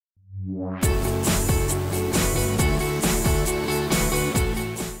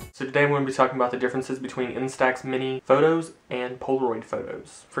today I'm going to be talking about the differences between Instax Mini photos and Polaroid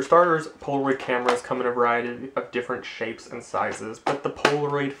photos. For starters, Polaroid cameras come in a variety of different shapes and sizes, but the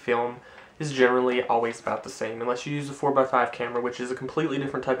Polaroid film is generally always about the same, unless you use a 4x5 camera, which is a completely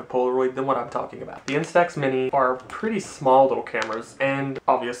different type of Polaroid than what I'm talking about. The Instax Mini are pretty small little cameras, and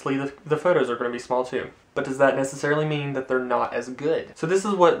obviously the photos are going to be small too. But does that necessarily mean that they're not as good? So this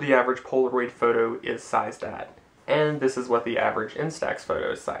is what the average Polaroid photo is sized at. And this is what the average Instax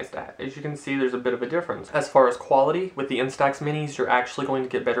photo is sized at. As you can see, there's a bit of a difference. As far as quality, with the Instax Minis, you're actually going to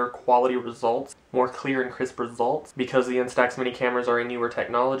get better quality results, more clear and crisp results, because the Instax Mini cameras are a newer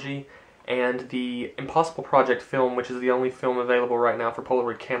technology. And the Impossible Project film, which is the only film available right now for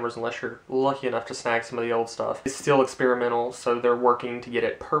Polaroid cameras unless you're lucky enough to snag some of the old stuff, is still experimental, so they're working to get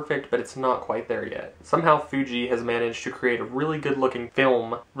it perfect, but it's not quite there yet. Somehow Fuji has managed to create a really good looking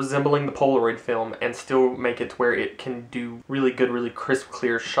film resembling the Polaroid film and still make it to where it can do really good, really crisp,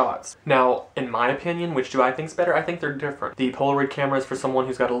 clear shots. Now, in my opinion, which do I think is better? I think they're different. The Polaroid camera is for someone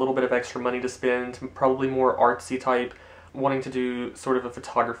who's got a little bit of extra money to spend, probably more artsy type, wanting to do sort of a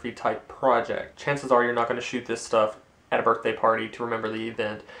photography type project. Chances are you're not going to shoot this stuff at a birthday party to remember the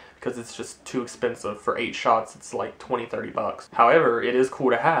event because it's just too expensive. For 8 shots, it's like 20-30 bucks. However, it is cool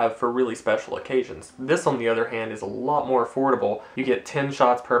to have for really special occasions. This, on the other hand, is a lot more affordable. You get 10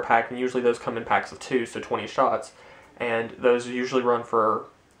 shots per pack, and usually those come in packs of 2, so 20 shots, and those usually run for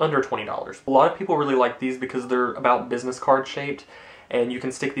under $20. A lot of people really like these because they're about business card shaped, and you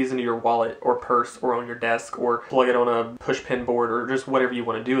can stick these into your wallet or purse or on your desk or plug it on a push pin board or just whatever you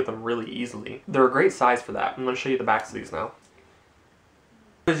want to do with them really easily. They're a great size for that. I'm going to show you the backs of these now.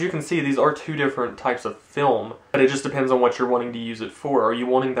 As you can see, these are 2 different types of film, but it just depends on what you're wanting to use it for. Are you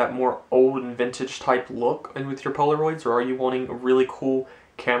wanting that more old and vintage type look with your Polaroids, or are you wanting a really cool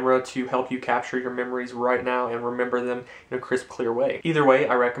camera to help you capture your memories right now and remember them in a crisp, clear way? Either way,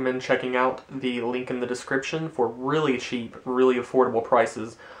 I recommend checking out the link in the description for really cheap, really affordable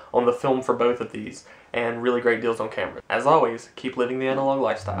prices on the film for both of these, and really great deals on camera. As always, keep living the analog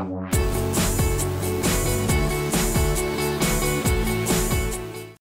lifestyle.